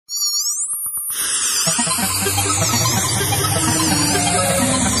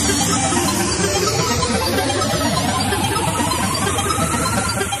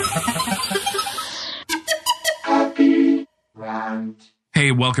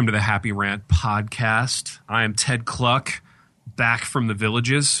welcome to the Happy Rant podcast. I am Ted Cluck, back from the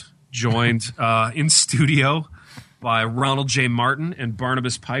Villages, joined in studio by Ronald J. Martin and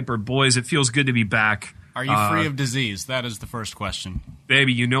Barnabas Piper. Boys, it feels good to be back. Are you free of disease? That is the first question.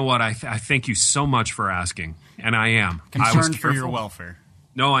 Baby, you know what? I thank you so much for asking, and I am. Concerned for your welfare.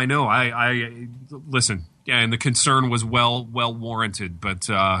 No, I know. I listen, yeah, and the concern was well warranted, but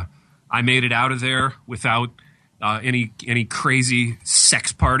I made it out of there without any crazy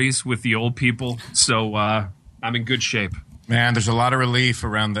sex parties with the old people, so I'm in good shape. Man, there's a lot of relief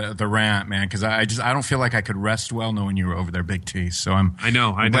around the rant, man, because I don't feel like I could rest well knowing you were over there, Big T. So I'm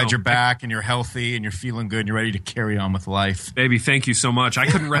glad you're back and you're healthy and you're feeling good and you're ready to carry on with life. Baby, thank you so much. I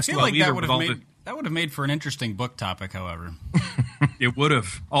couldn't rest well like either. That would have made for an interesting book topic, however. It would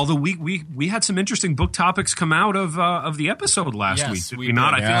have. Although we had some interesting book topics come out of the episode last week. Did we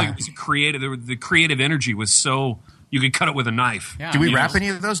not? I feel like it was creative. The creative energy was so you could cut it with a knife. Yeah, Did we wrap any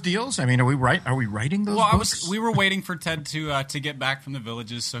of those deals? I mean, are we writing those books? We were waiting for Ted to get back from the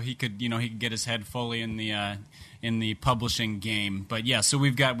Villages so he could get his head fully in the publishing game. But yeah, so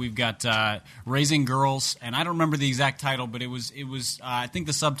we've got Raising Girls, and I don't remember the exact title, but it was I think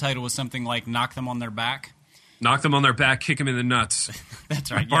the subtitle was something like Knock Them on Their Back. Knock them on their back, kick them in the nuts.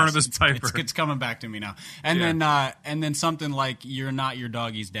 That's right. Barnabas Piper. It's coming back to me now. And then something like You're Not Your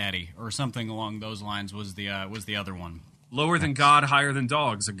Doggy's Daddy, or something along those lines was the other one. Lower Than God, Higher Than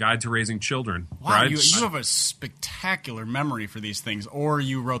Dogs, A Guide to Raising Children. Wow, right? you have a spectacular memory for these things, or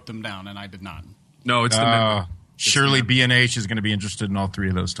you wrote them down and I did not. No, it's the memory. Surely B&H is going to be interested in all three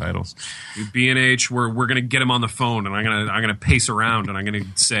of those titles. B&H, we're going to get him on the phone, and I'm going to pace around, and I'm going to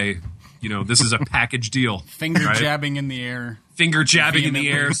say, this is a package deal. Finger jabbing in the air. Finger jabbing in the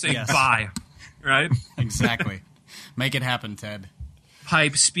air, saying bye. Right? Exactly. Make it happen, Ted.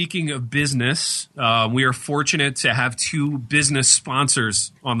 Pipe, speaking of business, we are fortunate to have two business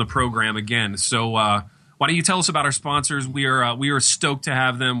sponsors on the program again. So why don't you tell us about our sponsors? We are stoked to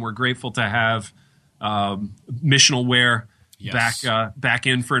have them. We're grateful to have Missional Wear back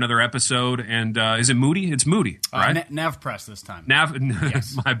in for another episode. And is it Moody? It's Moody, right? Nav Press this time.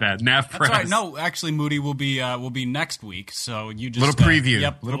 Yes. My bad. Nav Press. That's right. No, actually, Moody will be next week. So you just little preview.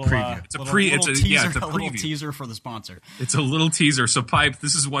 Little preview. It's a preview. Little teaser for the sponsor. It's a little teaser. So Pipe,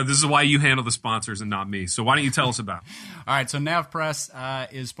 this is why you handle the sponsors and not me. So why don't you tell us about it? All right. So Nav Press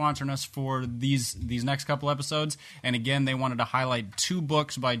is sponsoring us for these next couple episodes, and again, they wanted to highlight two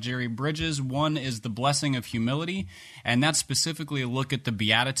books by Jerry Bridges. One is The Blessing of Humility, and that's specifically a look at the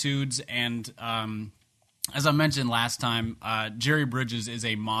Beatitudes. And as I mentioned last time, Jerry Bridges is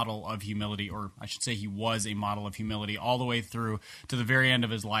a model of humility, or I should say he was a model of humility all the way through to the very end of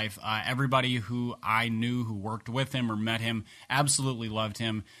his life. Everybody who I knew who worked with him or met him absolutely loved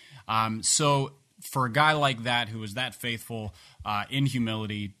him. So for a guy like that who was that faithful in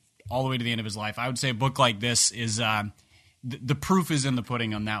humility all the way to the end of his life, I would say a book like this is the proof is in the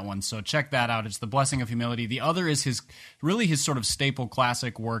pudding on that one. So check that out. It's The Blessing of Humility. The other is his sort of staple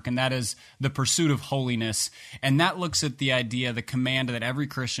classic work, and that is The Pursuit of Holiness. And that looks at the idea, the command that every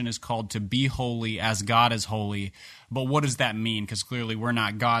Christian is called to be holy as God is holy. But what does that mean? Because clearly we're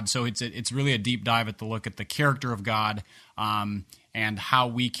not God. So it's really a deep dive at the look at the character of God, and how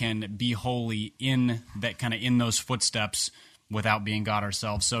we can be holy in those footsteps without being God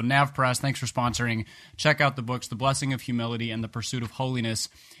ourselves. So Nav Press, thanks for sponsoring. Check out the books, The Blessing of Humility and The Pursuit of Holiness.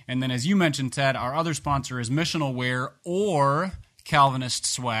 And then as you mentioned, Ted, our other sponsor is Missional Wear or Calvinist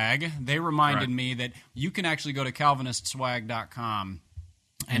Swag. They reminded me that you can actually go to calvinistswag.com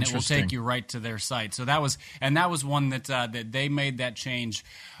and it will take you right to their site. So that was one that they made that change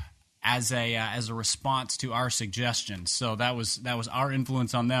as a response to our suggestions. So that was our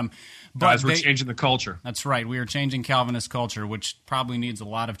influence on them. But guys, we're changing the culture. That's right. We are changing Calvinist culture, which probably needs a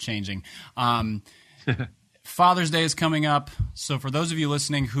lot of changing. Father's Day is coming up, so for those of you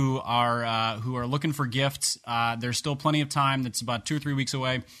listening who are looking for gifts, there's still plenty of time. That's about 2 or 3 weeks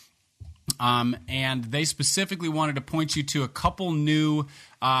away. And they specifically wanted to point you to a couple new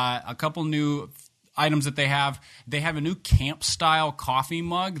items that they have. They have a new camp-style coffee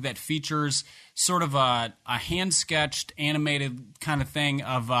mug that features sort of a hand-sketched, animated kind of thing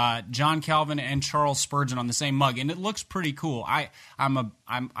of John Calvin and Charles Spurgeon on the same mug, and it looks pretty cool. I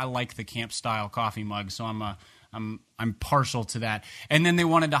like the camp-style coffee mug, so I'm partial to that. And then they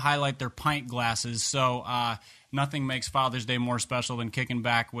wanted to highlight their pint glasses, so nothing makes Father's Day more special than kicking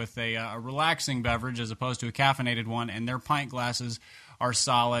back with a relaxing beverage as opposed to a caffeinated one, and their pint glasses are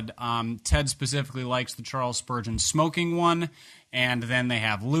solid. Ted specifically likes the Charles Spurgeon smoking one, and then they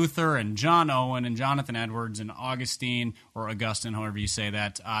have Luther and John Owen and Jonathan Edwards and Augustine, or Augustine, however you say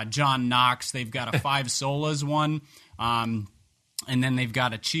that, John Knox. They've got a Five Solas one. And then they've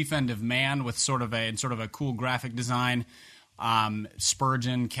got a Chief End of Man with sort of a cool graphic design.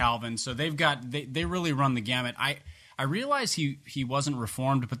 Spurgeon, Calvin. So they really run the gamut. I realize he wasn't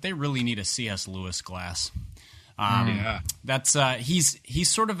Reformed, but they really need a C.S. Lewis glass. That's he's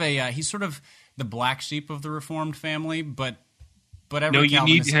sort of the black sheep of the Reformed family, but every you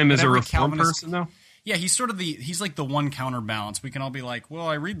need him as a Reformed person though. Yeah, he's like the one counterbalance. We can all be like, well,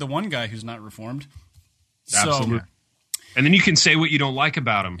 I read the one guy who's not Reformed. Absolutely. So, and then you can say what you don't like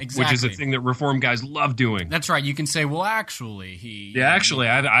about him, exactly. Which is a thing that Reformed guys love doing. That's right. You can say, well, actually,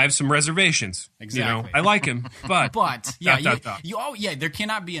 I have some reservations. Exactly. I like him, but there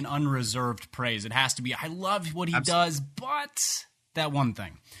cannot be an unreserved praise. It has to be, I love what he does, but that one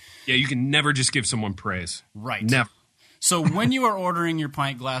thing. Yeah, you can never just give someone praise. Right. Never. So when you are ordering your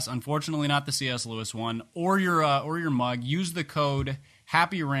pint glass, unfortunately not the C.S. Lewis one, or your mug, use the code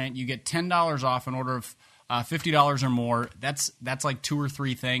HAPPYRANT. You get $10 off an order of $50 or more. That's like 2 or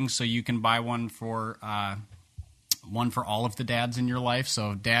 3 things, so you can buy one for all of the dads in your life.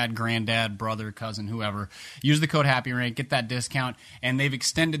 So dad, granddad, brother, cousin, whoever. Use the code HAPPYRANT, get that discount, and they've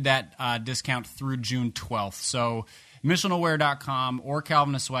extended that discount through June 12th. So missionalwear.com or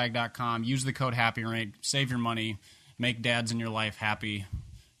calvinistswag.com. Use the code HAPPYRANT. Save your money. Make dads in your life happy.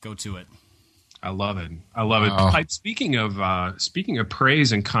 Go to it. I love it. Speaking of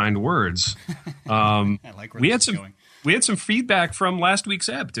praise and kind words, I like where this is going. We had some feedback from last week's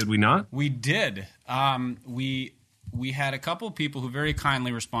ep, did we not? We did. We had a couple of people who very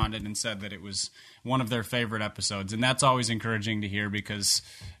kindly responded and said that it was one of their favorite episodes, and that's always encouraging to hear because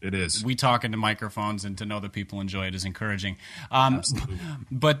it is. We talk into microphones, and to know that people enjoy it is encouraging. Absolutely.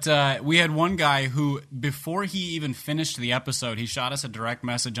 But we had one guy who, before he even finished the episode, he shot us a direct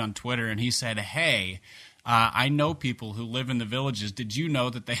message on Twitter, and he said, hey, I know people who live in the villages. Did you know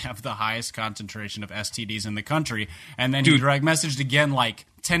that they have the highest concentration of STDs in the country? And then he direct messaged again like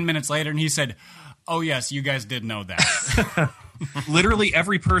 10 minutes later, and he said, oh, yes, you guys did know that. Literally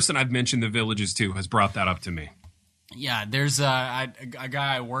every person I've mentioned the villages to has brought that up to me. Yeah, there's a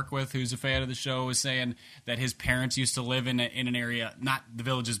guy I work with who's a fan of the show was saying that his parents used to live in an area, not the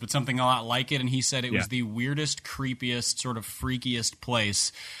villages, but something a lot like it, and he said it was the weirdest, creepiest, sort of freakiest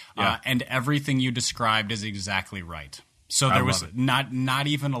place, and everything you described is exactly right. So there was not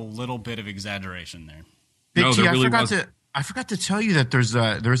even a little bit of exaggeration there. Big T, I forgot to tell you that there's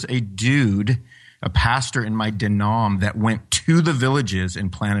a dude, a pastor in my denom that went to the villages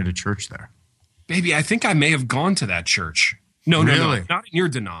and planted a church there. Baby, I think I may have gone to that church. No, not in your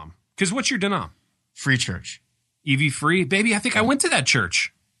denom. Because what's your denom? Free church. EV free? Baby, I think I went to that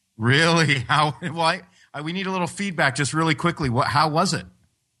church. Really? How? Why? We need a little feedback just really quickly. How was it?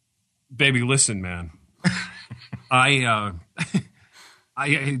 Baby, listen, man. I'm not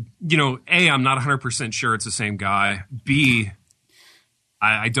 100% sure it's the same guy. B,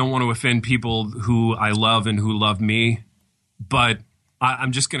 I don't want to offend people who I love and who love me, but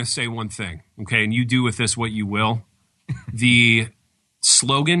I'm just going to say one thing, okay? And you do with this what you will. The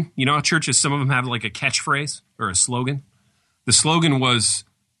slogan, you know how churches, some of them have like a catchphrase or a slogan? The slogan was,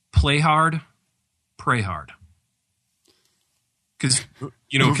 play hard, pray hard. Because,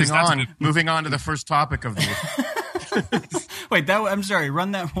 moving on to the first topic of the Wait, I'm sorry.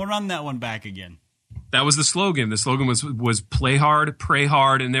 Run that one back again. That was the slogan. The slogan was play hard, pray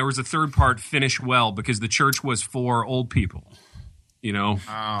hard, and there was a third part, finish well, because the church was for old people. You know,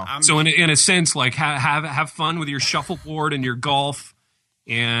 so in a sense, like have fun with your shuffleboard and your golf,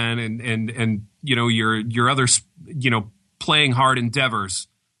 and your other playing hard endeavors,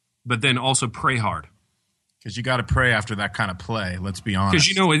 but then also pray hard. Because you got to pray after that kind of play. Let's be honest.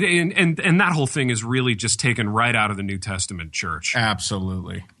 Because and that whole thing is really just taken right out of the New Testament church.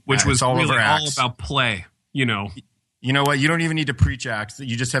 Absolutely, which was all really all about play. You know what? You don't even need to preach Acts.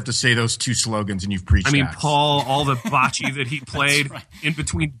 You just have to say those 2 slogans, and you've preached. I mean, Acts. Paul, all the bocce that he played in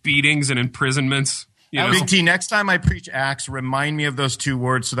between beatings and imprisonments. Big T, next time I preach Acts, remind me of those 2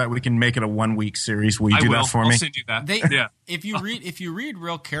 words so that we can make it a 1-week series. Will you do that for me? I'll send you that. If you read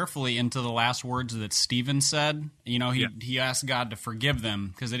real carefully into the last words that Stephen said, he asked God to forgive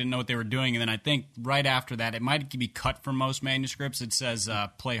them because they didn't know what they were doing, and then I think right after that, it might be cut from most manuscripts. It says,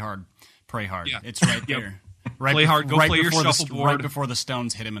 "Play hard, pray hard." Yeah. It's right there. Play hard. Go play your shuffleboard. Right before the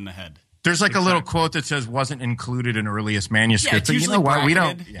stones hit him in the head. There's like a little quote that says wasn't included in earliest manuscript. Yeah, but you know what? We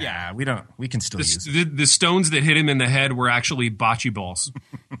don't. Yeah, we don't. We can still use it. The stones that hit him in the head were actually bocce balls.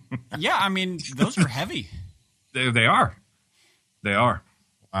 Yeah, I mean those are heavy. They are. They are.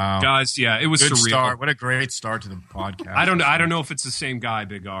 Wow, guys. Yeah, it was good surreal. Start. What a great start to the podcast. I don't know if it's the same guy,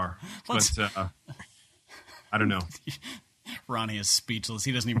 Big R, but I don't know. Ronnie is speechless.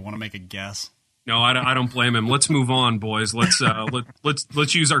 He doesn't even want to make a guess. No, I don't blame him. Let's move on, boys. Let's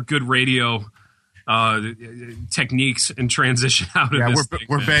let's use our good radio techniques and transition out of this.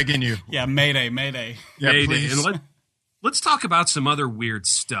 We're begging you. Yeah, Mayday. Yeah, Mayday. please. And let's talk about some other weird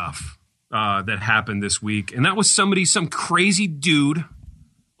stuff that happened this week, and that was some crazy dude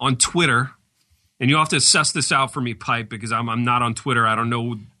on Twitter. And you'll have to suss this out for me, Pipe, because I'm not on Twitter. I don't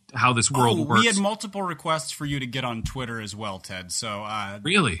know how this world works. We had multiple requests for you to get on Twitter as well, Ted. So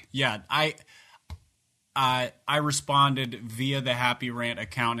really, yeah, I responded via the Happy Rant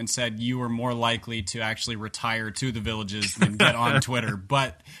account and said you were more likely to actually retire to the Villages than get on Twitter.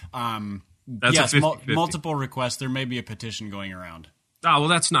 But that's yes, a 50-50. Multiple requests. There may be a petition going around. Oh, well,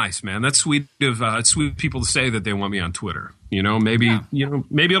 that's nice, man. That's sweet of it's sweet people to say that they want me on Twitter. Maybe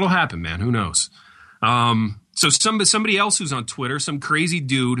it'll happen, man. Who knows? So somebody else who's on Twitter, some crazy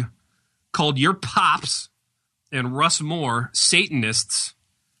dude called your pops and Russ Moore Satanists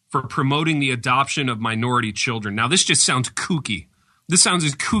for promoting the adoption of minority children. Now, this just sounds kooky. This sounds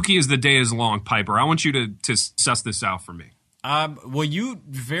as kooky as the day is long, Piper. I want you to suss this out for me. Well, you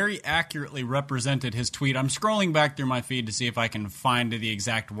very accurately represented his tweet. I'm scrolling back through my feed to see if I can find the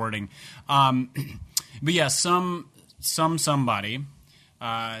exact wording. But yeah, somebody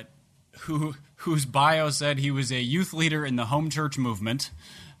whose bio said he was a youth leader in the home church movement.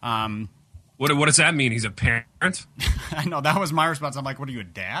 What does that mean? He's a parent? I know, that was my response. I'm like, what are you, a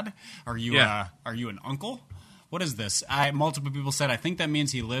dad? Are you an uncle? What is this? Multiple people said, I think that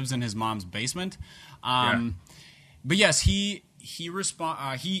means he lives in his mom's basement. But yes, it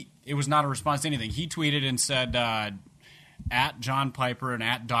was not a response to anything. He tweeted and said, at John Piper and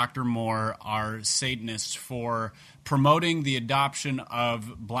at Dr. Moore are Satanists for promoting the adoption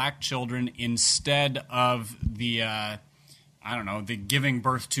of black children instead of the giving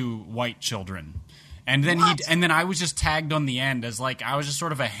birth to white children. And then then I was just tagged on the end as like I was just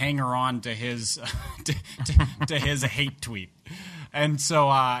sort of a hanger on to his to his hate tweet. And so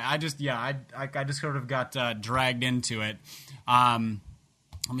I just sort of got dragged into it.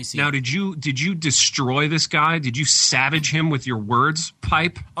 Let me see. Now, did you destroy this guy? Did you savage him with your words,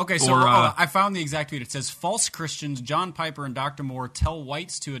 Pipe? Okay, so I found the exact tweet. It says, false Christians, John Piper and Dr. Moore tell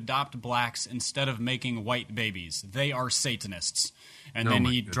whites to adopt blacks instead of making white babies. They are Satanists. And then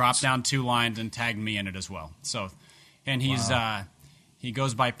he dropped down 2 lines and tagged me in it as well. So, and he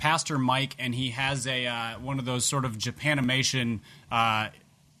goes by Pastor Mike, and he has a one of those sort of Japanimation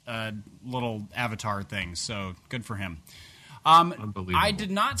little avatar things. So good for him. I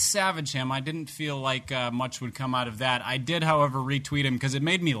did not savage him. I didn't feel like much would come out of that. I did, however, retweet him because it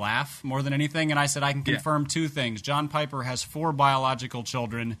made me laugh more than anything. And I said I can confirm 2 things. John Piper has 4 biological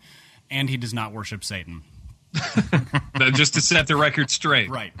children, and he does not worship Satan. Just to set the record straight.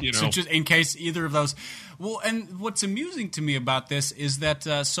 Right. So just in case either of those. Well, and what's amusing to me about this is that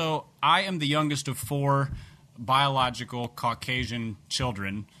so I am the youngest of 4 biological Caucasian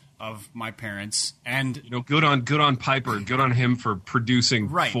children of my parents, and good on Piper, good on him for producing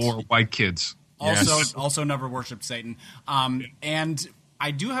 4 white kids. Also never worshipped Satan. And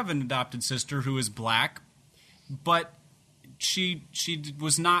I do have an adopted sister who is black, but she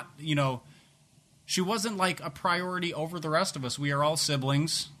was not, she wasn't like a priority over the rest of us. We are all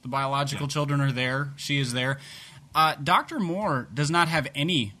siblings. The biological children are there. She is there. Dr. Moore does not have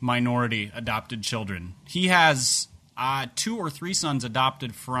any minority adopted children. He has 2 or 3 sons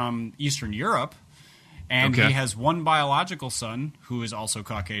adopted from Eastern Europe, and he has 1 biological son who is also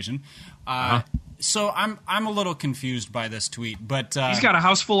Caucasian. So I'm a little confused by this tweet, but he's got a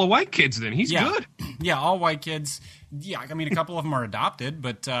house full of white kids. Then he's good. Yeah, all white kids. Yeah, I mean a couple of them are adopted,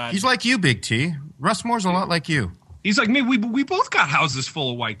 but he's like you, Big T. Russ Moore's a lot like you. He's like me. We both got houses full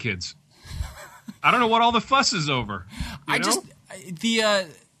of white kids. I don't know what all the fuss is over.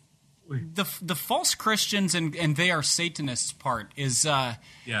 The false Christians and they are Satanists part is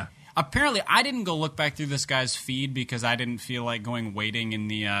apparently I didn't go look back through this guy's feed because I didn't feel like going wading in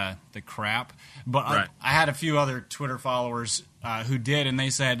the crap, but I had a few other Twitter followers who did, and they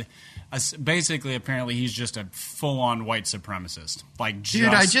said basically apparently he's just a full-on white supremacist, like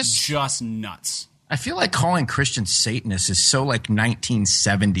just nuts. I feel like calling Christians Satanists is so like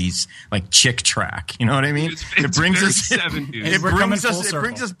 1970s, like chick track. You know what I mean? It brings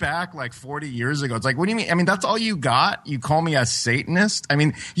us back like 40 years ago. It's like, what do you mean? I mean, that's all you got? You call me a Satanist? I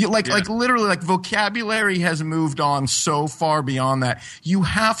mean, you like literally like vocabulary has moved on so far beyond that. You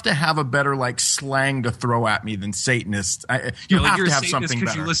have to have a better like slang to throw at me than Satanist. You have to have something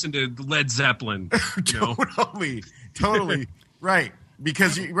better. Because you listen to Led Zeppelin. Totally. Right.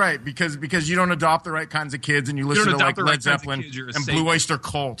 Because you don't adopt the right kinds of kids and you listen to like Led Zeppelin and Blue Oyster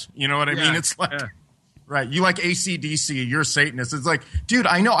Cult. You know what I mean? It's like Right. You like AC/DC. You're a Satanist. It's like, dude,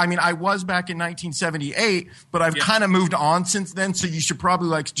 I know. I mean, I was back in 1978, but I've kind of moved on since then. So you should probably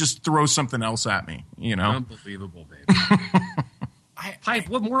like just throw something else at me, you know? Unbelievable, baby. Pipe,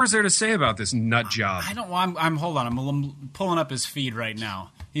 what more is there to say about this nut job? I don't. I'm hold on. I'm pulling up his feed right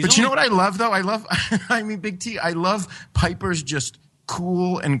now. But you know what I love, though? I mean, Big T, I love Piper's just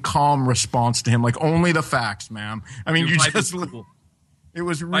cool and calm response to him. Like, only the facts, ma'am. I mean, cool. It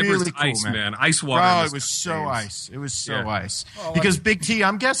was really cool, ice, man. Ice water. Oh, it was so ice. It was so ice. Oh, because Big T,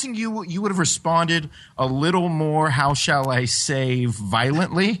 I'm guessing you would have responded a little more, how shall I say,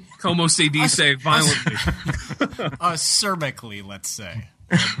 violently? Como se dice, violently. Acerbically, let's say.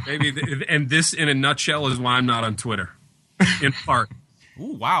 Maybe, and this, in a nutshell, is why I'm not on Twitter. In part.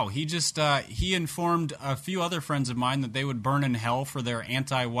 Ooh, wow. He just he informed a few other friends of mine that they would burn in hell for their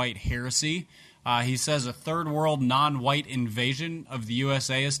anti-white heresy. He says a third world non-white invasion of the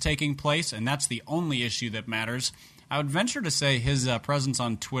USA is taking place, and that's the only issue that matters. I would venture to say his presence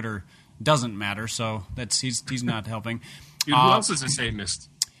on Twitter doesn't matter, so he's not helping. Dude, who else is a Satanist?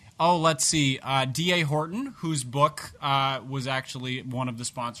 Oh, let's see. D.A. Horton, whose book was actually one of the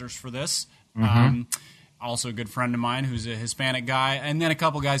sponsors for this. Mm-hmm. Also a good friend of mine who's a Hispanic guy, and then a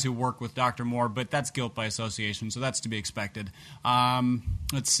couple guys who work with Dr. Moore, but that's guilt by association, so that's to be expected.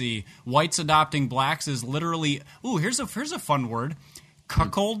 Let's see. Whites adopting blacks is literally – ooh, here's a fun word.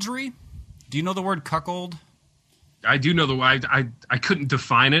 Cuckoldry. Do you know the word cuckold? I do know the word. I couldn't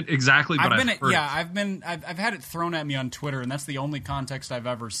define it exactly, but I've heard it. I've had it thrown at me on Twitter, and that's the only context I've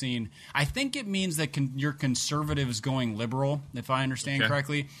ever seen. I think it means that you're conservatives going liberal, if I understand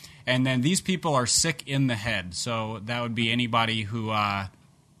correctly. And then these people are sick in the head, so that would be anybody who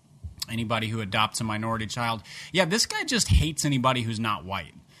adopts a minority child. Yeah, this guy just hates anybody who's not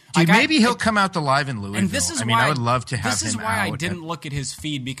white. Dude, maybe he'll come out to live in Louisville. And this is I would love to have him out. This is why I didn't look at his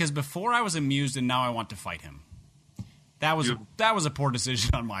feed, because before I was amused, and now I want to fight him. That was a poor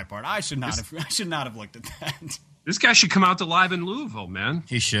decision on my part. I should not have looked at that. This guy should come out to live in Louisville, man.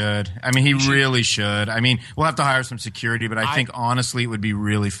 He should. I mean, he really should. I mean, we'll have to hire some security, but I think honestly it would be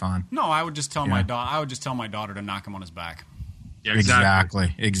really fun. No, I would just tell my daughter. I would just tell my daughter to knock him on his back. Yeah,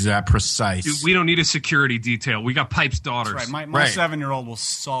 exactly. Precise. Dude, we don't need a security detail. We got Pipe's daughters. That's right. My 7-year-old will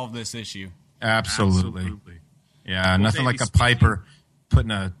solve this issue. Absolutely. Yeah, nothing like a Piper putting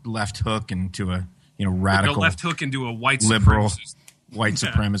a left hook into a radical, a left hook into a white liberal, supremacist. White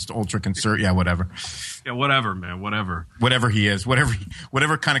supremacist, ultra conservative. Yeah, whatever. Yeah, whatever, man. Whatever. Whatever he is.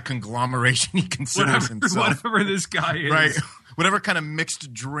 Whatever kind of conglomeration he considers himself. Whatever this guy is. Right. Whatever kind of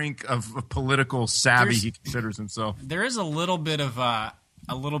mixed drink of political savvy he considers himself. There is a little bit of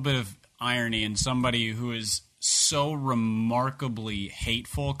irony in somebody who is so remarkably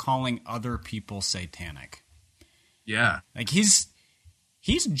hateful, calling other people satanic. Yeah. Like he's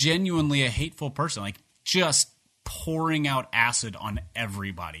genuinely a hateful person. Like just pouring out acid on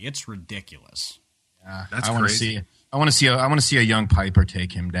everybody. It's ridiculous. Yeah, that's crazy. I want to see a young Piper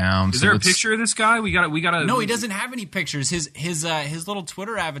take him down. Is there a picture of this guy? We got to. No, he doesn't have any pictures. His little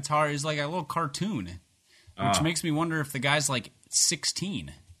Twitter avatar is like a little cartoon, which makes me wonder if the guy's like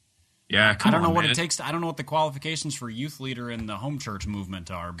 16. Yeah, I don't know what it takes. I don't know what the qualifications for youth leader in the home church movement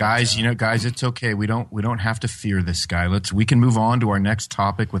are. But, guys, it's okay. We don't have to fear this guy. We can move on to our next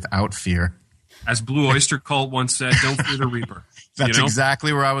topic without fear. As Blue Oyster Cult once said, "Don't fear the Reaper." That's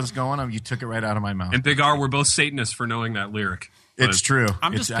exactly where I was going. You took it right out of my mouth. And Big R, we're both Satanists for knowing that lyric. It's true.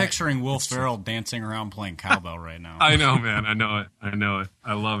 I'm just picturing Will Ferrell dancing around playing cowbell right now. I know, man. I know it.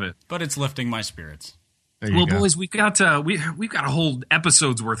 I love it. But it's lifting my spirits. Well, boys, we've got a whole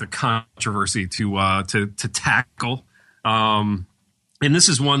episode's worth of controversy to tackle, and this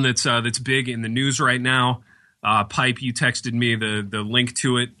is one that's big in the news right now. Pipe, you texted me the link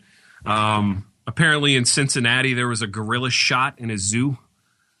to it. Apparently, in Cincinnati, there was a gorilla shot in a zoo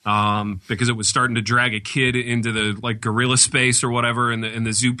because it was starting to drag a kid into the gorilla space or whatever, and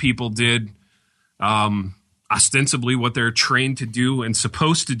the zoo people did ostensibly what they're trained to do and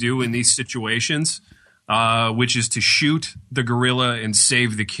supposed to do in these situations. Which is to shoot the gorilla and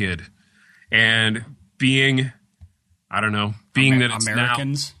save the kid. And being that it's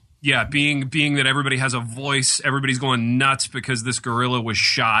Americans. Now, being that everybody has a voice, everybody's going nuts because this gorilla was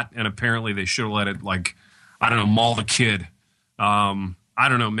shot, and apparently they should have let it maul the kid. I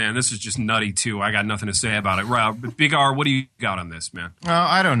don't know, man. This is just nutty too. I got nothing to say about it. But Big R, what do you got on this, man?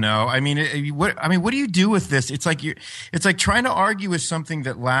 I don't know. I mean, what do you do with this? It's like trying to argue with something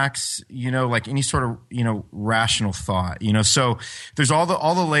that lacks, any sort of, rational thought. So there's all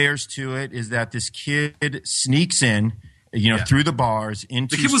the layers to it. Is that this kid sneaks in through the bars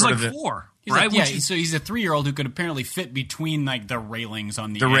into the kid was sort like of 4. He's right? like, so he's a 3-year-old who could apparently fit between like the railings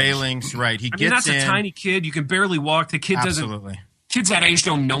on the edge. railings, right? That's a tiny kid. You can barely walk. The kid Absolutely. Kids that age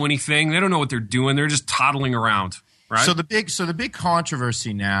don't know anything. They don't know what they're doing. They're just toddling around. Right? So the big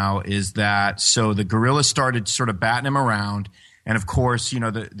controversy now is that the guerrillas started sort of batting him around, and of course,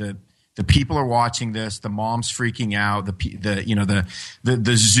 the people are watching this. The mom's freaking out.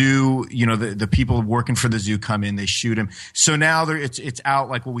 The zoo. The people working for the zoo come in. They shoot him. So now it's out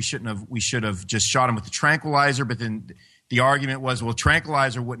like, well, we should have just shot him with the tranquilizer. But then the argument was, well,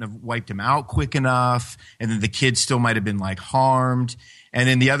 tranquilizer wouldn't have wiped him out quick enough, and then the kid still might have been like harmed. And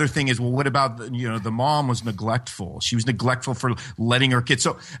then the other thing is, well, what about the mom was neglectful. She was neglectful for letting her kid.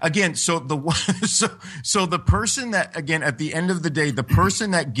 So again, so the person that, again, at the end of the day, the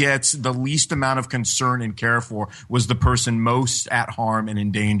person that gets the least amount of concern and care for was the person most at harm and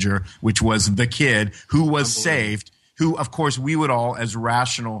in danger, which was the kid who was saved, who, of course, we would all, as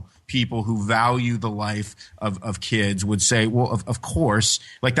rational people who value the life of kids, would say, well, of course,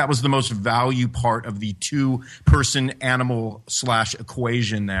 like that was the most value part of the 2-person animal /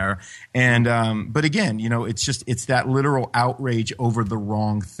 equation there. And but again, it's that literal outrage over the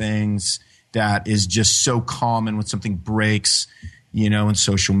wrong things that is just so common when something breaks, in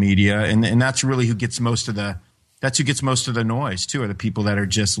social media, and that's really who gets most of the. That's who gets most of the noise too, are the people that are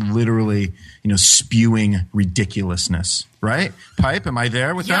just literally, spewing ridiculousness. Right? Pipe, am I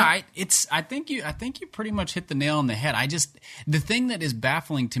there with that? Yeah, I think you pretty much hit the nail on the head. The thing that is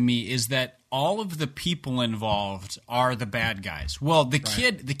baffling to me is that all of the people involved are the bad guys. Well, the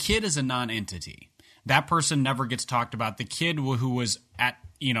kid is a non-entity. That person never gets talked about. The kid who was at,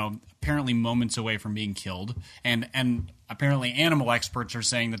 apparently moments away from being killed, and apparently animal experts are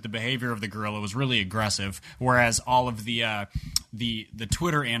saying that the behavior of the gorilla was really aggressive, whereas all of the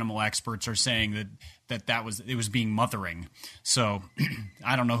Twitter animal experts are saying that it was being mothering. So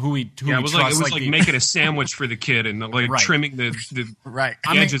I don't know who we it was trust. Like making a sandwich for the kid and trimming the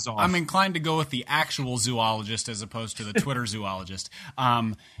edges off. I'm inclined to go with the actual zoologist as opposed to the Twitter zoologist.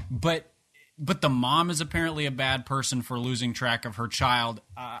 But the mom is apparently a bad person for losing track of her child.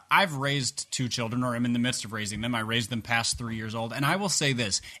 I've raised 2 children, or I'm in the midst of raising them. I raised them past 3 years old. And I will say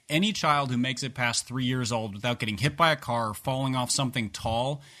this. Any child who makes it past 3 years old without getting hit by a car or falling off something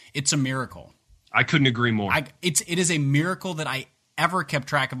tall, it's a miracle. I couldn't agree more. It is a miracle that I ever kept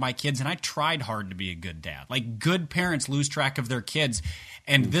track of my kids, and I tried hard to be a good dad. Like, good parents lose track of their kids.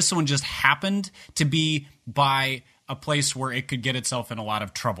 And this one just happened to be by a place where it could get itself in a lot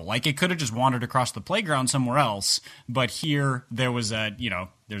of trouble. Like, it could have just wandered across the playground somewhere else, but here there was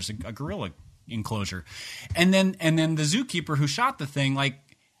there's a gorilla enclosure. And then the zookeeper who shot the thing, like,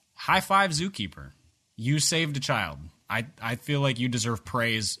 high five, zookeeper. You saved a child. I feel like you deserve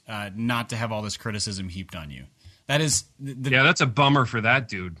praise, not to have all this criticism heaped on you. That is that's a bummer for that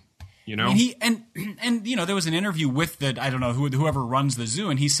dude. And there was an interview with whoever runs the zoo,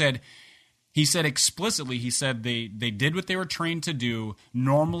 and he said explicitly, they did what they were trained to do.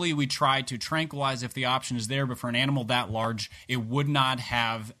 Normally we try to tranquilize if the option is there, but for an animal that large, it would not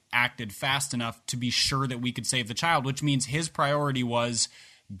have acted fast enough to be sure that we could save the child, which means his priority was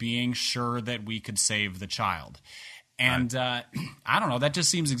being sure that we could save the child. And I don't know, that just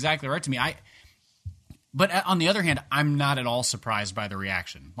seems exactly right to me. But on the other hand, I'm not at all surprised by the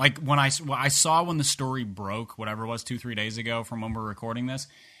reaction. Like, when I saw when the story broke, whatever it was, 2-3 days ago from when we're recording this,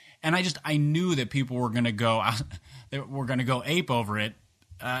 and I knew that people were going to go ape over it,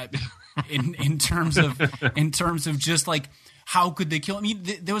 in terms of just like, how could they kill? I mean,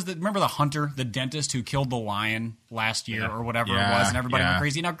 there was remember the hunter, the dentist who killed the lion last year or whatever it was, and everybody went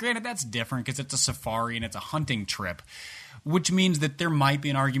crazy. Now, granted, that's different because it's a safari and it's a hunting trip, which means that there might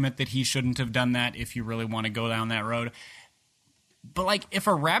be an argument that he shouldn't have done that if you really want to go down that road. But, like, if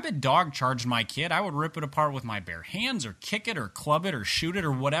a rabid dog charged my kid, I would rip it apart with my bare hands or kick it or club it or shoot it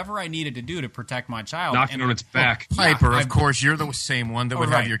or whatever I needed to do to protect my child. Knock it on its back. Piper, of course, you're the same one that would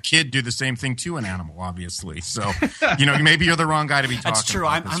have your kid do the same thing to an animal, obviously. So, maybe you're the wrong guy to be talking about. That's true.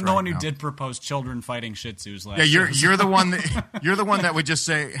 I'm the one who did propose children fighting Shih Tzus last year. Yeah, you're the one that would just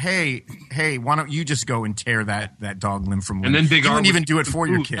say, hey, why don't you just go and tear that dog limb from limb? And then Big you R wouldn't even do it for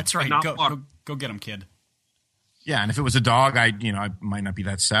your kid. That's right. Go get him, kid. Yeah, and if it was a dog, I might not be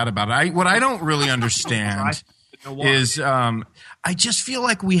that sad about it. What I don't really understand is I just feel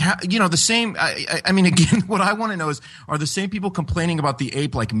like we have, the same. I mean, again, what I want to know is, are the same people complaining about the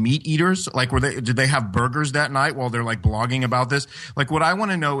ape like meat eaters? Like, did they have burgers that night while they're like blogging about this? Like, what I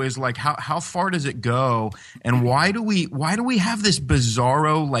want to know is like, how far does it go, and why do we have this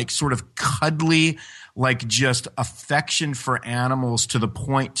bizarro, like, sort of cuddly, like just affection for animals to the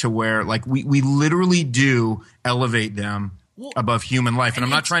point to where like we literally do elevate them above human life. And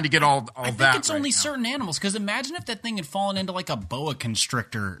I'm not trying to get all I that. think it's right only now. certain animals, because imagine if that thing had fallen into like a boa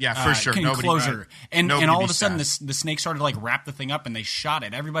constrictor for sure. enclosure, and nobody all be of a sudden sad. the snake started to like wrap the thing up and they shot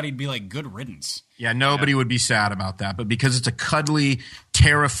it. Everybody'd be like, good riddance. Yeah, nobody would be sad about that. But because it's a cuddly,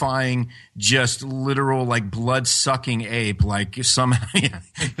 terrifying, just literal, like blood-sucking ape, like somehow, you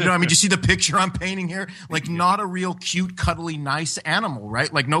know, I mean, do you see the picture I'm painting here? Like not a real cute, cuddly, nice animal,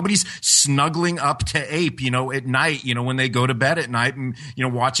 right? Like nobody's snuggling up to ape, you know, at night, you know, when they go to bed at night and, you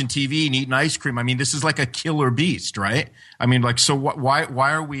know, watching TV and eating ice cream. I mean, this is like a killer beast, right? I mean, like, so why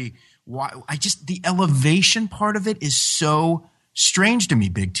are we, the elevation part of it is so strange to me,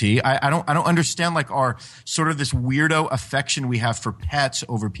 Big T. I don't understand like our sort of this weirdo affection we have for pets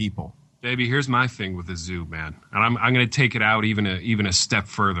over people. Baby, here's my thing with the zoo, man. And I'm going to take it out even a step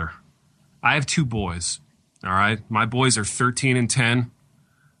further. I have 2 boys, all right? My boys are 13 and 10.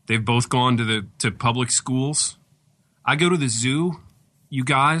 They've both gone to public schools. I go to the zoo, you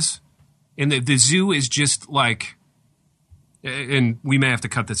guys, and the zoo is just like, and we may have to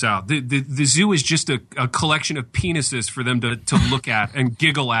cut this out. The zoo is just a collection of penises for them to look at and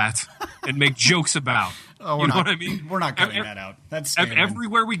giggle at and make jokes about. Oh, you know what I mean? We're not cutting that out. That's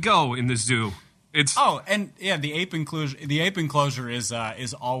everywhere we go in the zoo. It's and yeah, the ape enclosure. The ape enclosure is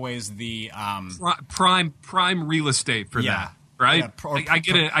always the prime real estate for that, right? Yeah,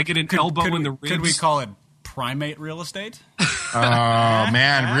 I get an elbow in the ribs. Could we call it primate real estate? Oh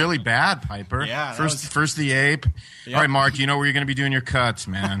man, really bad, Piper. Yeah, first the ape. Yep. All right, Mark, you know where you're going to be doing your cuts,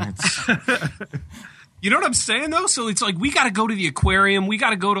 man. It's you know what I'm saying though? So it's like we got to go to the aquarium. We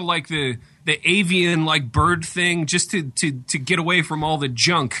got to go to like the avian like bird thing just to get away from all the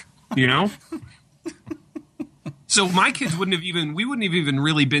junk, you know? So my kids wouldn't have even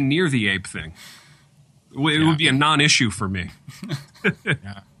really been near the ape thing. It would be a non-issue for me.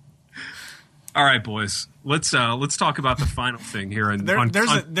 Yeah. All right, boys. Let's talk about the final thing here.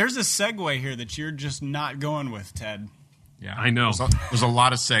 There's a segue here that you're just not going with, Ted. Yeah, I know. There's a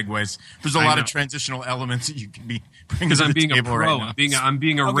lot of segues. There's a lot of transitional elements that you can be bringing to the I'm being table a pro. right now. I'm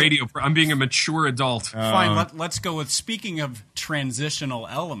being a radio pro. I'm being a mature adult. Fine. Let's go with, speaking of transitional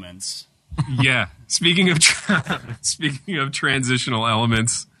elements. Yeah. Speaking of transitional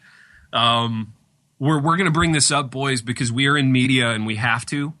elements, we're going to bring this up, boys, because we are in media and we have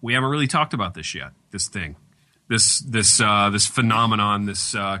to. We haven't really talked about this yet. This thing, this phenomenon,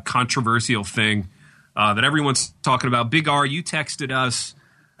 this controversial thing that everyone's talking about. Big R, you texted us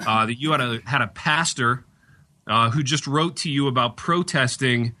that you had a pastor who just wrote to you about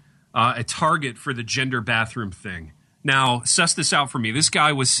protesting at Target for the gender bathroom thing. Now, suss this out for me. This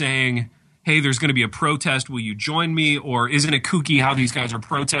guy was saying, hey, there's going to be a protest. Will you join me? Or isn't it kooky how these guys are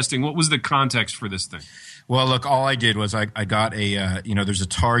protesting? What was the context for this thing? Well, look, all I did was I got a, there's a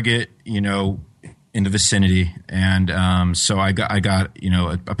Target, in the vicinity. And so I got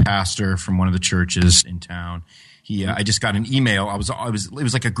a pastor from one of the churches in town. I just got an email. It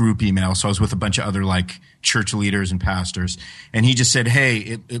was like a group email. So I was with a bunch of other like church leaders and pastors. And he just said,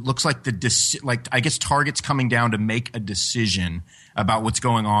 hey, it looks like I guess Target's coming down to make a decision about what's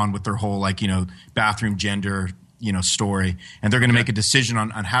going on with their whole bathroom gender, story. And they're going to make a decision on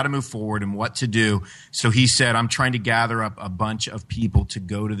how to move forward and what to do. So he said, I'm trying to gather up a bunch of people to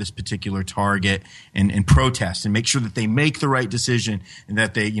go to this particular Target and protest and make sure that they make the right decision and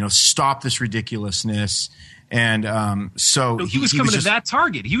that they, stop this ridiculousness. And so he was coming to that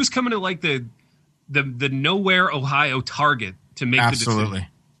Target. He was coming to like the Nowhere, Ohio Target to make the decision. Absolutely.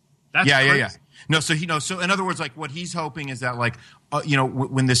 That's crazy. Yeah. No, so in other words, like what he's hoping is that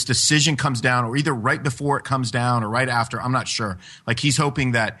when this decision comes down, or either right before it comes down or right after, I'm not sure. Like he's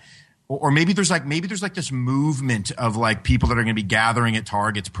hoping that, or maybe there's like this movement of like people that are going to be gathering at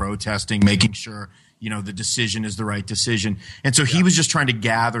Targets, protesting, making sure the decision is the right decision. And so he was just trying to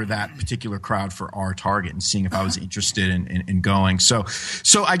gather that particular crowd for our Target and seeing if I was interested in going. So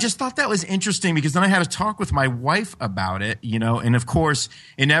I just thought that was interesting because then I had a talk with my wife about it, and of course,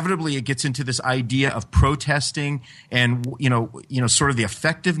 inevitably it gets into this idea of protesting and, sort of the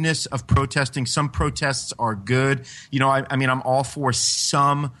effectiveness of protesting. Some protests are good. I mean, I'm all for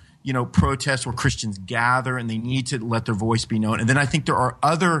some protests where Christians gather and they need to let their voice be known. And then I think there are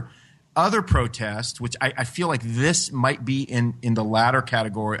other protests, which I feel like this might be in the latter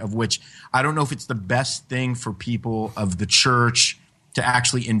category, of which I don't know if it's the best thing for people of the church to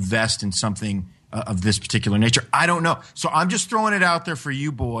actually invest in something of this particular nature. I don't know. So I'm just throwing it out there for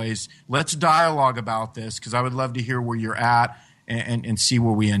you boys. Let's dialogue about this because I would love to hear where you're at and see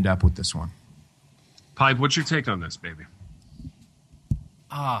where we end up with this one. Pipe, what's your take on this, baby?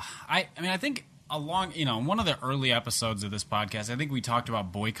 I think along, one of the early episodes of this podcast, I think we talked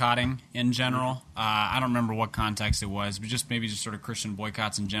about boycotting in general. I don't remember what context it was, but maybe just sort of Christian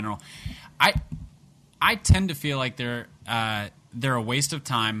boycotts in general. I tend to feel like they're a waste of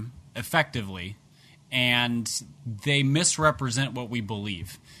time, effectively, and they misrepresent what we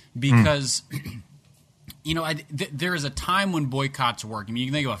believe because. There is a time when boycotts work. I mean,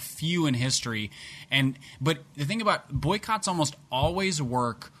 you can think of a few in history, but the thing about boycotts almost always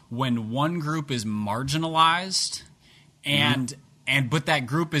work when one group is marginalized, but that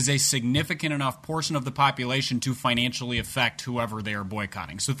group is a significant enough portion of the population to financially affect whoever they are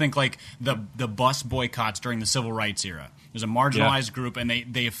boycotting. So think like the bus boycotts during the civil rights era. There's a marginalized group, and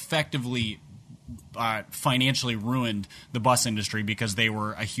they effectively financially ruined the bus industry because they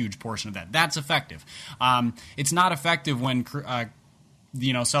were a huge portion of that. That's effective. It's not effective when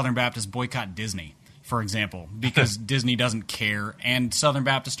Southern Baptists boycott Disney, for example, because Disney doesn't care, and Southern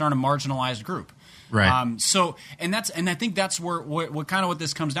Baptists aren't a marginalized group. Right. I think that's where what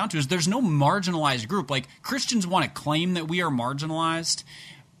this comes down to is there's no marginalized group. Like Christians want to claim that we are marginalized.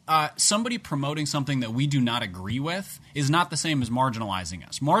 Somebody promoting something that we do not agree with is not the same as marginalizing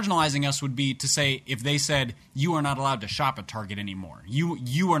us. Marginalizing us would be to say if they said you are not allowed to shop at Target anymore,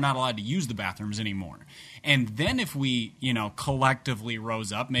 you are not allowed to use the bathrooms anymore, and then if we collectively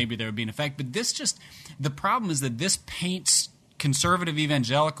rose up, maybe there would be an effect. But the problem is that this paints conservative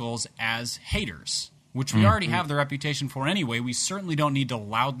evangelicals as haters, which we already have the reputation for anyway. We certainly don't need to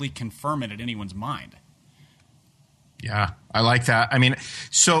loudly confirm it at anyone's mind. Yeah, I like that. I mean,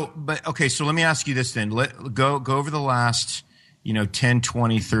 so let me ask you this then. Go over the last, 10,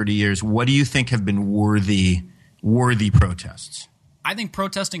 20, 30 years. What do you think have been worthy protests? I think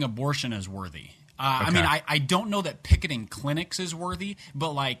protesting abortion is worthy. I mean, I don't know that picketing clinics is worthy,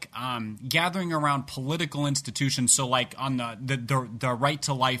 but gathering around political institutions, so like on the Right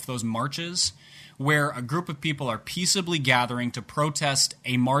to Life, those marches, where a group of people are peaceably gathering to protest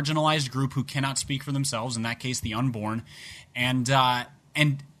a marginalized group who cannot speak for themselves, in that case the unborn, and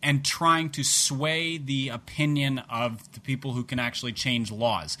trying to sway the opinion of the people who can actually change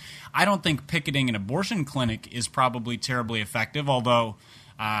laws. I don't think picketing an abortion clinic is probably terribly effective, although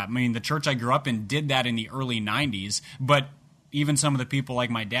the church I grew up in did that in the early 90s, but even some of the people like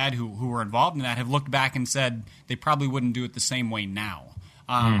my dad who were involved in that have looked back and said they probably wouldn't do it the same way now.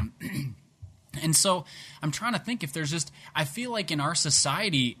 And so I'm trying to think if there's I feel like in our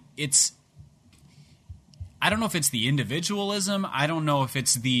society, I don't know if it's the individualism. I don't know if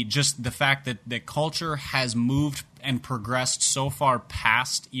it's the fact that culture has moved and progressed so far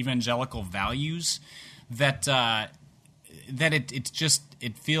past evangelical values that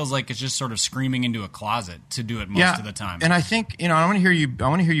it feels like it's just sort of screaming into a closet to do it most of the time. And I think, I want to hear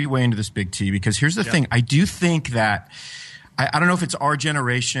you weigh into this, Big T, because here's the thing. I do think that I don't know if it's our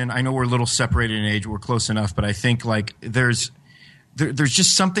generation. I know we're a little separated in age. We're close enough, but I think there's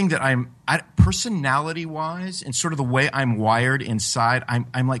just something that personality wise and sort of the way I'm wired inside. I'm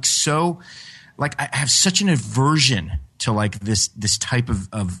I have such an aversion to this type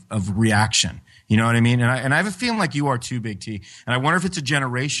of reaction. You know what I mean? And I have a feeling like you are too, Big T. And I wonder if it's a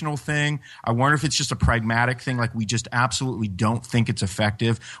generational thing. I wonder if it's just a pragmatic thing, like we just absolutely don't think it's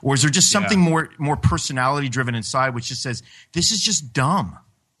effective. Or is there just something more personality driven inside, which just says, this is just dumb.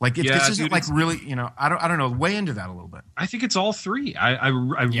 This isn't really, I don't know. Weigh into that a little bit. I think it's all three. I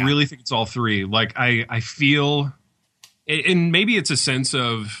really think it's all three. I feel, and maybe it's a sense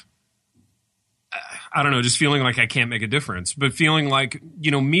of, I don't know, just feeling like I can't make a difference, but feeling like,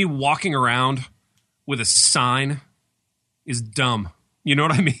 me walking around with a sign is dumb. You know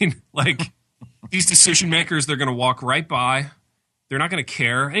what I mean? These decision makers, they're going to walk right by. They're not going to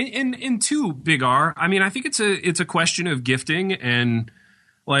care. And two, Big R, I mean, I think it's a question of gifting and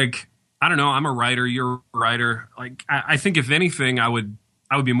I don't know, I'm a writer, you're a writer. I think if anything, I would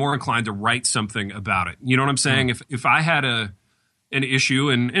be more inclined to write something about it. You know what I'm saying? If I had an issue,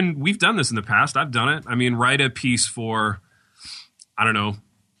 and we've done this in the past, I've done it. I mean, write a piece for, I don't know,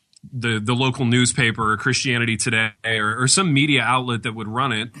 the local newspaper or Christianity Today or some media outlet that would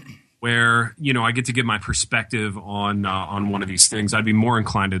run it where, I get to give my perspective on one of these things. I'd be more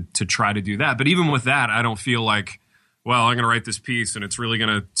inclined to try to do that. But even with that, I don't feel like, well, I'm going to write this piece and it's really going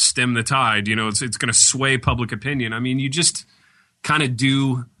to stem the tide. It's going to sway public opinion. I mean, you just kind of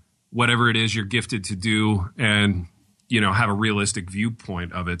do whatever it is you're gifted to do and, have a realistic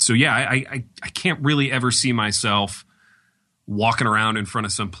viewpoint of it. So, yeah, I can't really ever see myself walking around in front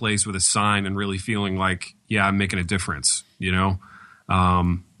of some place with a sign and really feeling like, yeah, I'm making a difference,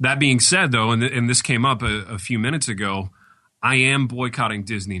 That being said, though, and this came up a few minutes ago, I am boycotting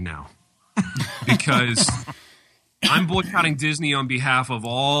Disney now because I'm boycotting Disney on behalf of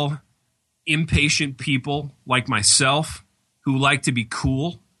all impatient people like myself who like to be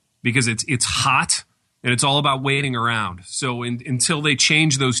cool because it's hot and it's all about waiting around. So until they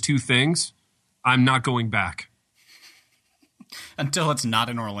change those two things, I'm not going back. Until it's not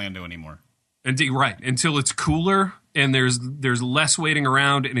in Orlando anymore. Right. Until it's cooler and there's less waiting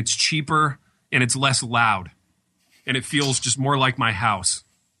around and it's cheaper and it's less loud and it feels just more like my house.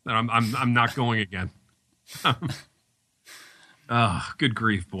 I'm not going again. Oh, good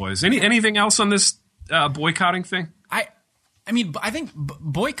grief, boys. Anything else on this boycotting thing? I mean, I think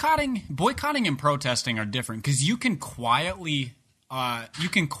boycotting and protesting are different because you can quietly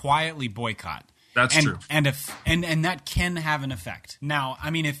boycott. That's true, and that can have an effect. Now, I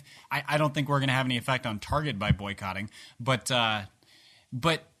mean, if I don't think we're going to have any effect on Target by boycotting, but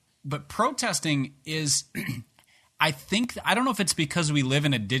protesting is. I don't know if it's because we live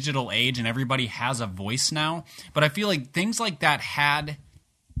in a digital age and everybody has a voice now, but I feel like things like that had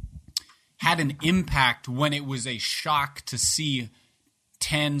an impact when it was a shock to see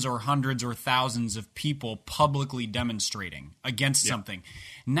tens or hundreds or thousands of people publicly demonstrating against something.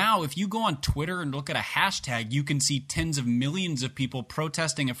 Now, if you go on Twitter and look at a hashtag, you can see tens of millions of people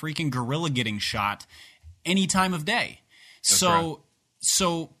protesting a freaking gorilla getting shot any time of day. So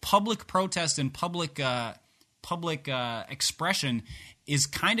public protest and public expression is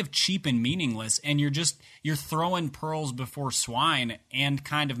kind of cheap and meaningless, and you're throwing pearls before swine and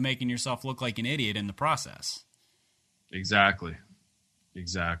kind of making yourself look like an idiot in the process. Exactly.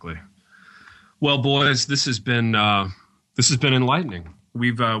 Well, boys, this has been enlightening.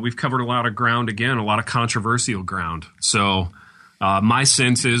 We've covered a lot of ground again, a lot of controversial ground. So my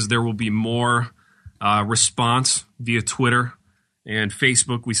sense is there will be more response via Twitter and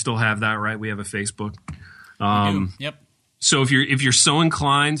Facebook. We still have that, right? We have a Facebook. Yep. So if you're so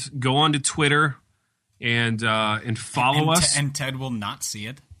inclined, go onto Twitter and follow us. And Ted will not see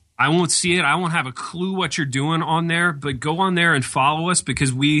it. I won't see it. I won't have a clue what you're doing on there. But go on there and follow us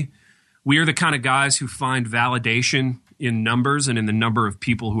because we are the kind of guys who find validation in numbers and in the number of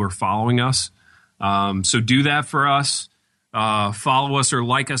people who are following us. So do that for us. Follow us or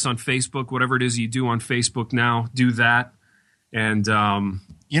like us on Facebook. Whatever it is you do on Facebook now, do that. And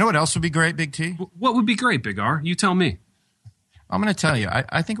you know what else would be great, Big T? What would be great, Big R? You tell me. I'm going to tell you.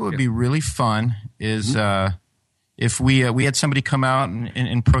 I think it would be really fun is if we had somebody come out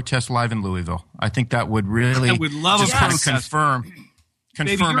and protest live in Louisville. I think that would really I would love just a kind of protest.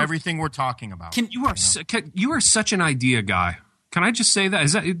 confirm everything we're talking about. You are such an idea guy. Can I just say that?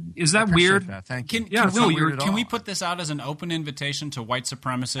 Is that weird? That. Thank you. Can we put this out as an open invitation to white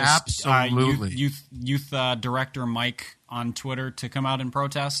supremacists? Absolutely. Youth director Mike on Twitter to come out and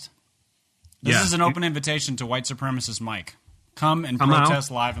protest? This is an open invitation to white supremacist Mike. Come and protest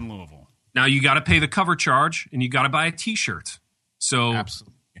live in Louisville. Now you got to pay the cover charge and you got to buy a T-shirt. So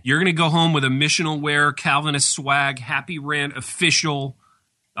Absolutely. You're going to go home with a missional wear, Calvinist swag, Happy Rant official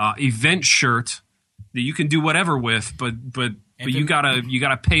event shirt that you can do whatever with, but you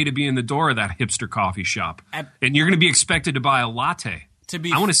gotta pay to be in the door of that hipster coffee shop, and you're going to be expected to buy a latte.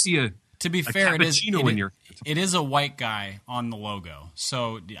 I want to see a fair, cappuccino it is a white guy on the logo,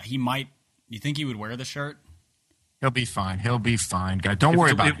 so he might. You think he would wear the shirt? He'll be fine. Guy. Don't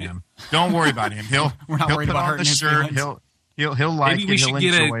worry about him. Don't worry about him. We're not worried about hurting his feelings. He'll like Maybe we should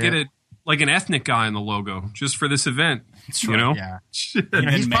get a like an ethnic guy in the logo just for this event. You know? Yeah. and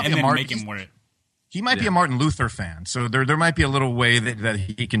then make him wear it. He might be a Martin Luther fan, so there might be a little way that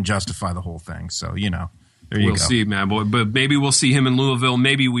he can justify the whole thing. So, there you go. We'll see, man. But maybe we'll see him in Louisville.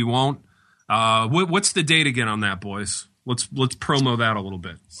 Maybe we won't. What's the date again on that, boys? Let's promo that a little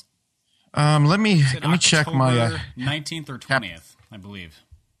bit. Let me check my 19th or 20th, I believe.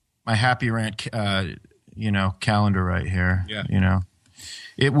 My Happy Rant, calendar right here. Yeah.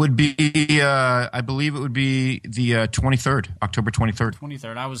 It would be, I believe it would be the 23rd, October 23rd.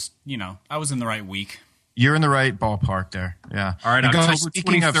 23rd. I was in the right week. You're in the right ballpark there. Yeah. All right. October Guys,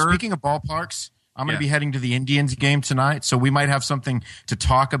 23rd. Speaking of ballparks, I'm going to be heading to the Indians game tonight, so we might have something to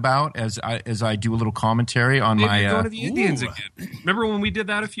talk about as I do a little commentary on my. Going to the Indians again. Remember when we did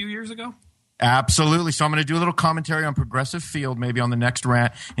that a few years ago? Absolutely. So I'm going to do a little commentary on Progressive Field, maybe on the next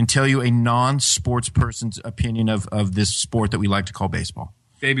rant, and tell you a non-sports person's opinion of this sport that we like to call baseball.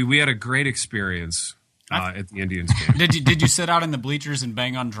 Baby, we had a great experience at the Indians game. Did you sit out in the bleachers and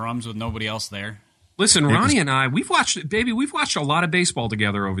bang on drums with nobody else there? Listen, Ronnie and I, we've watched a lot of baseball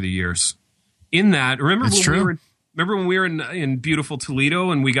together over the years. In that, remember when we were in beautiful Toledo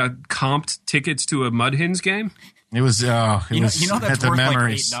and we got comped tickets to a Mud Hens game? It was that's worth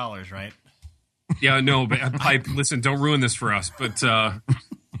memories. like $8, right? Yeah, no, but listen, don't ruin this for us. But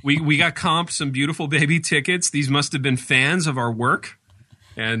we got comped some beautiful baby tickets. These must have been fans of our work.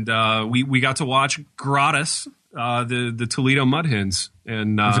 And we got to watch gratis the Toledo Mud Hens.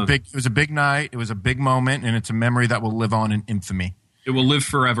 And it was a big night. It was a big moment, and it's a memory that will live on in infamy. It will live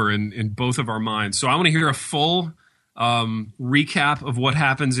forever in both of our minds. So I want to hear a full recap of what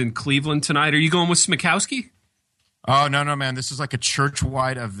happens in Cleveland tonight. Are you going with Smikowski? Oh, no, man. This is like a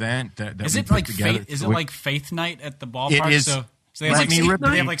church-wide event that is we it put like together. Is it like Faith Night at the ballpark? It is. So they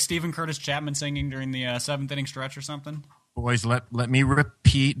have like Stephen Curtis Chapman singing during the seventh inning stretch or something? Boys, let me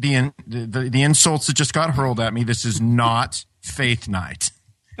repeat the insults that just got hurled at me. This is not Faith Night.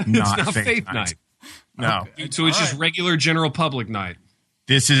 It's not Faith Night. No. Okay. So it's just regular general public night.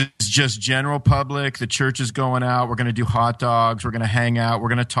 This is just general public. The church is going out. We're going to do hot dogs. We're going to hang out. We're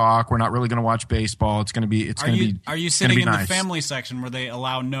going to talk. We're not really going to watch baseball. It's going to be. Are you sitting in the family section where they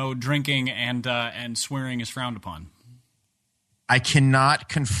allow no drinking and swearing is frowned upon? I cannot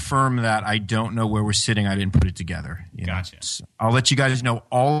confirm that. I don't know where we're sitting. I didn't put it together. Gotcha. So I'll let you guys know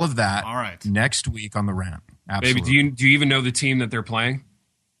all of that. All right. Next week on the rant. Absolutely. Baby, do you even know the team that they're playing?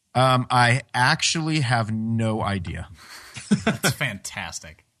 I actually have no idea. That's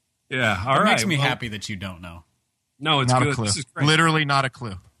fantastic. Yeah, all right. It right. makes me happy that you don't know. No, it's not good. a clue. This is great. Literally not a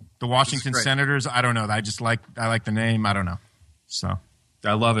clue. The Washington Senators, I don't know. I like the name. I don't know. So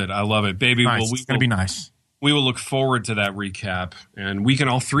I love it, baby. Nice. Well, It's gonna be nice. We will look forward to that recap, and we can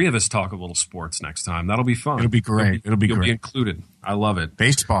all three of us talk a little sports next time. That'll be fun. It'll be great. You'll be included. I love it.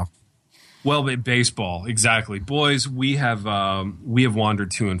 Baseball. Well, baseball, exactly. Boys, we have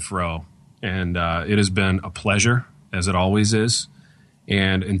wandered to and fro, and it has been a pleasure, as it always is.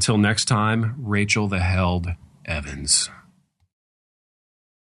 And until next time, Rachel the Held Evans.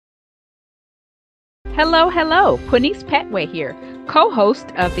 Hello. Quinice Petway here, co-host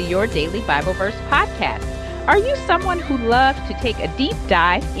of the Your Daily Bible Verse podcast. Are you someone who loves to take a deep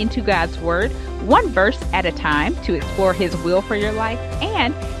dive into God's Word, one verse at a time, to explore His will for your life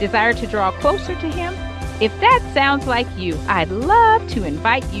and desire to draw closer to Him? If that sounds like you, I'd love to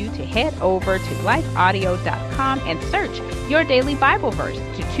invite you to head over to lifeaudio.com and search Your Daily Bible Verse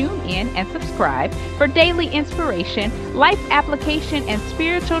to tune in and subscribe for daily inspiration, life application, and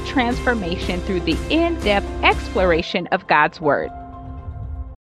spiritual transformation through the in-depth exploration of God's Word.